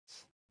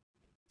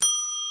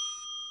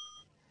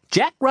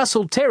Jack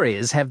Russell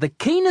Terriers have the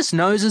keenest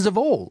noses of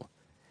all.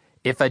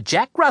 If a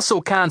Jack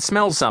Russell can't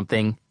smell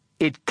something,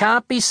 it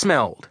can't be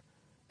smelled,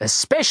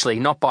 especially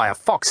not by a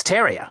fox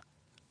terrier.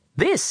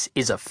 This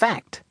is a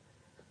fact.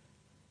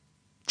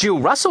 Jill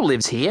Russell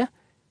lives here.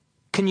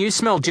 Can you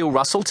smell Jill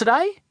Russell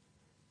today?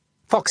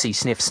 Foxy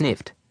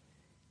sniffed.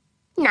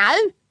 No,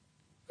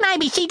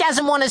 maybe she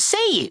doesn't want to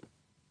see you.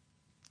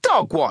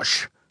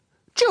 Dogwash!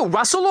 Jill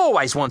Russell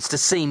always wants to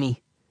see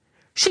me.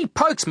 She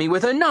pokes me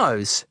with her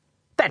nose.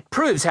 That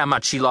proves how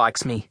much she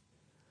likes me.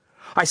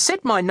 I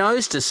set my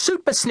nose to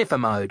super sniffer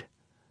mode.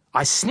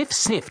 I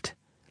sniffed,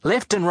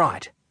 left and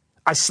right.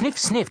 I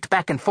sniffed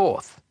back and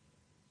forth.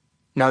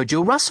 No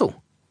Jill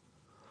Russell.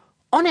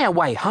 On our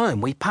way home,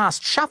 we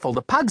passed Shuffle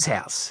the pug's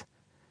house.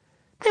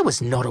 There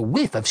was not a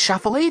whiff of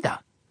Shuffle either.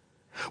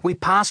 We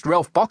passed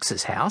Ralph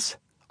Boxer's house.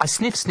 I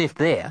sniffed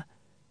there.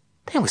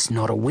 There was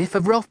not a whiff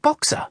of Ralph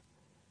Boxer.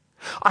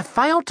 I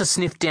failed to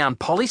sniff down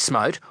Polly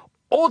Smote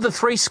or the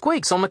three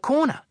squeaks on the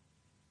corner.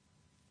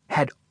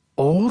 Had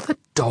all the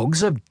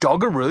dogs of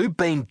Doggeroo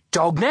been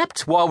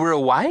dognapped while we were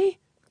away?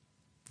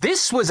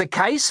 This was a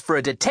case for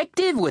a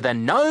detective with a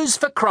nose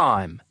for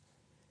crime.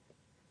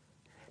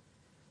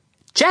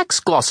 Jack's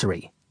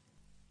Glossary.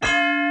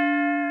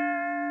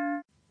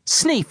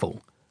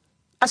 Sneefle.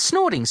 A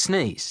snorting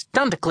sneeze,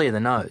 done to clear the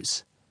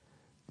nose.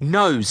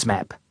 Nose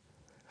map.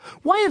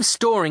 Way of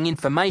storing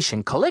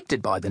information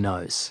collected by the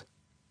nose.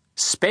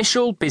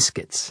 Special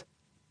biscuits.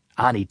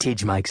 Auntie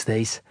Tidge makes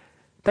these.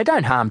 They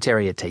don't harm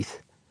terrier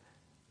teeth.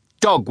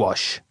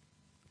 Dogwash.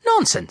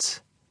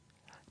 Nonsense.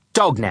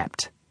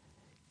 Dognapped.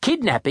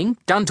 Kidnapping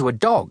done to a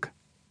dog.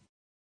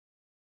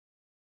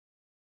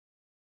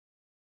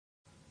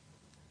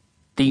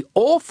 The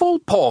awful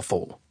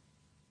Pawful.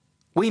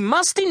 We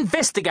must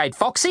investigate,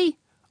 Foxy,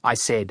 I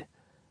said.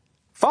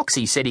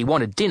 Foxy said he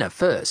wanted dinner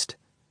first.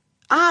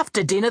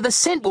 After dinner the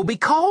scent will be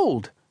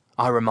cold,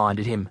 I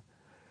reminded him.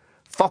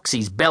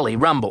 Foxy's belly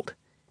rumbled.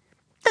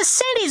 The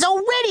scent is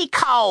already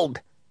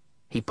cold,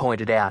 he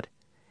pointed out.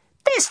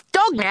 This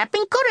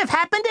dognapping could have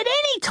happened at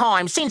any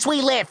time since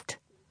we left.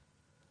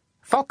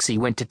 Foxy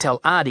went to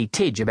tell Auntie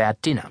Tidge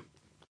about dinner.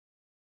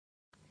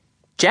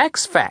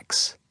 Jack's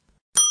Facts.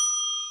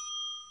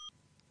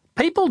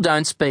 People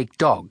don't speak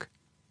dog.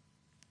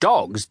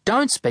 Dogs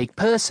don't speak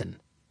person.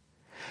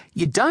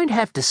 You don't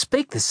have to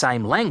speak the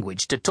same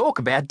language to talk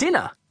about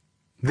dinner.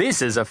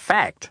 This is a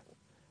fact.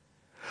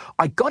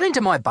 I got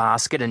into my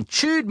basket and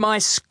chewed my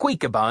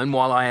squeaker bone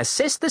while I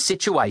assessed the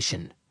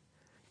situation.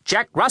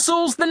 Jack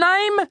Russell's the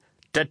name,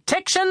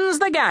 detection's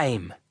the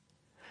game.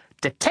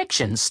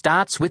 Detection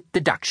starts with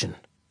deduction.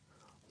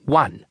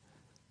 1.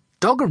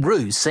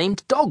 Doggeroo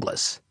seemed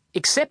dogless,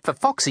 except for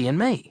Foxy and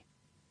me.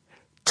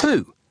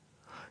 2.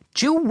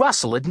 Jill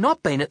Russell had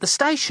not been at the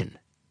station.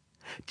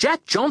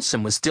 Jack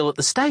Johnson was still at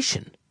the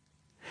station.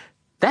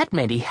 That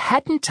meant he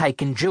hadn't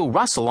taken Jill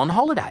Russell on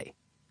holiday.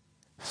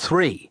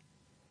 3.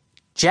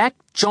 Jack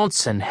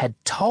Johnson had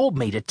told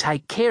me to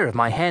take care of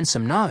my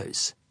handsome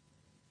nose.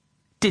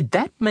 Did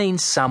that mean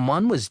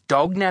someone was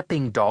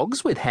dognapping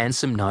dogs with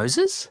handsome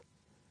noses?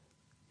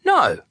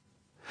 No.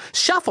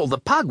 Shuffle the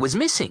pug was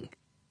missing.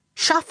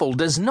 Shuffle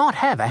does not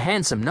have a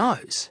handsome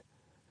nose.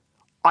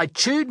 I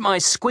chewed my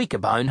squeaker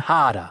bone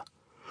harder.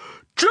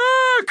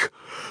 Jack!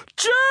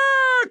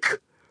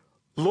 Jack!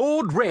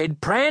 Lord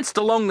Red pranced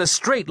along the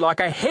street like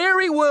a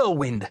hairy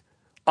whirlwind.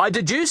 I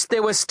deduced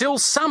there were still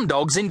some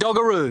dogs in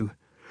Doggeroo.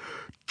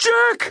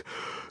 Jack!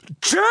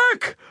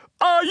 Jack!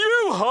 Are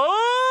you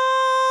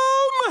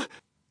home?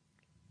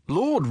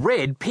 Lord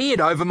Red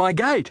peered over my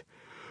gate.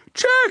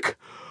 Jack!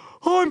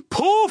 I'm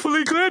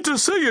awfully glad to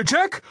see you,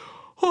 Jack.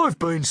 I've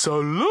been so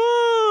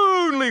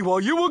lonely while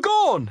you were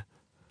gone.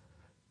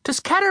 Does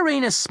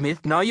Katerina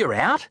Smith know you're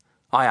out?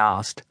 I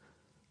asked.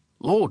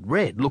 Lord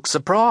Red looked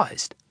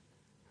surprised.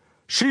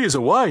 She is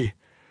away.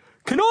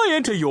 Can I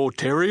enter your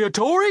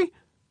territory?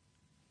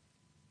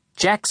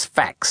 Jack's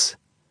Facts.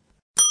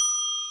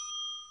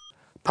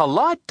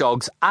 Polite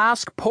dogs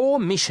ask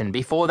permission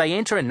before they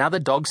enter another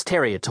dog's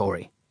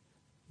territory.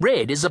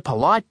 Red is a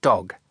polite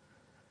dog.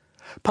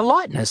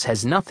 Politeness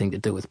has nothing to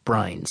do with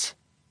brains.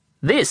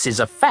 This is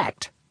a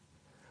fact.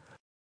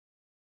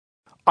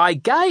 I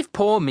gave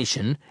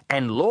permission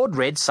and Lord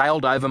Red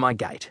sailed over my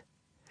gate.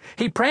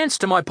 He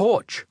pranced to my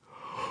porch.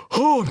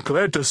 Oh, I'm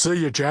glad to see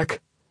you,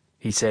 Jack,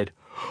 he said.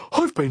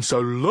 I've been so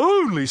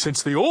lonely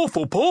since the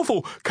awful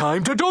Pawful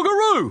came to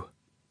Doggeroo.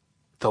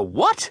 The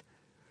what?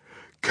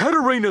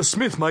 Katerina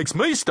Smith makes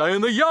me stay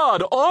in the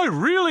yard. I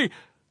really...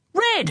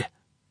 Red!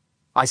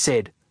 I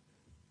said.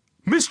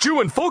 Missed you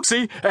and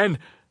Foxy and...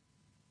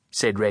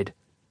 said Red.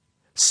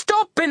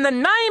 Stop in the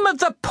name of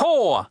the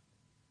poor!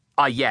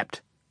 I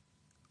yapped.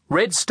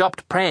 Red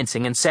stopped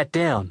prancing and sat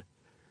down.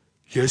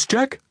 Yes,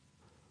 Jack?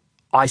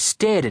 I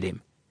stared at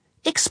him.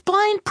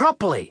 Explain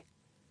properly.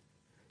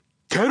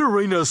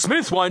 Katerina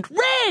Smith won't...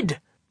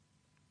 Red!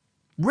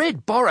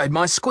 Red borrowed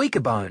my squeaker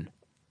bone.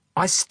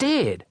 I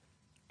stared.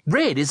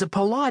 Red is a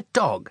polite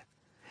dog.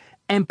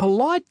 And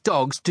polite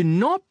dogs do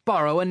not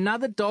borrow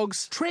another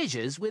dog's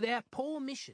treasures without permission.